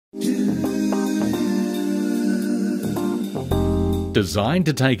Designed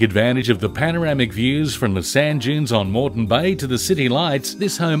to take advantage of the panoramic views from the sand dunes on Moreton Bay to the city lights,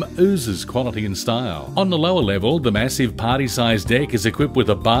 this home oozes quality and style. On the lower level, the massive party-sized deck is equipped with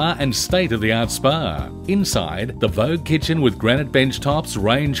a bar and state-of-the-art spa. Inside, the Vogue kitchen with granite bench tops,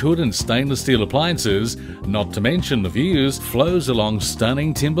 range hood and stainless steel appliances, not to mention the views, flows along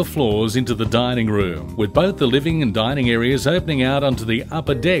stunning timber floors into the dining room, with both the living and dining areas opening out onto the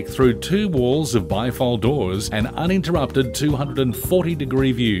upper deck through 2 walls of bifold doors and uninterrupted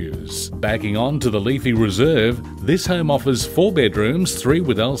 240-degree views. Backing on to the leafy reserve, this home offers 4 bedrooms, 3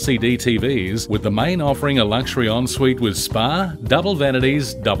 with LCD TVs, with the main offering a luxury ensuite with spa, double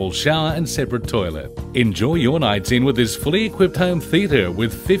vanities, double shower and separate toilet. Enjoy your nights in with this fully equipped home theatre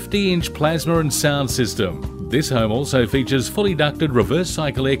with 50-inch plasma and sound system. This home also features fully ducted reverse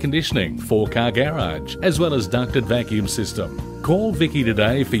cycle air conditioning, 4-car garage, as well as ducted vacuum system. Call Vicky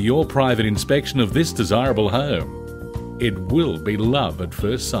today for your private inspection of this desirable home. It will be love at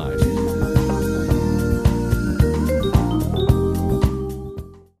first sight.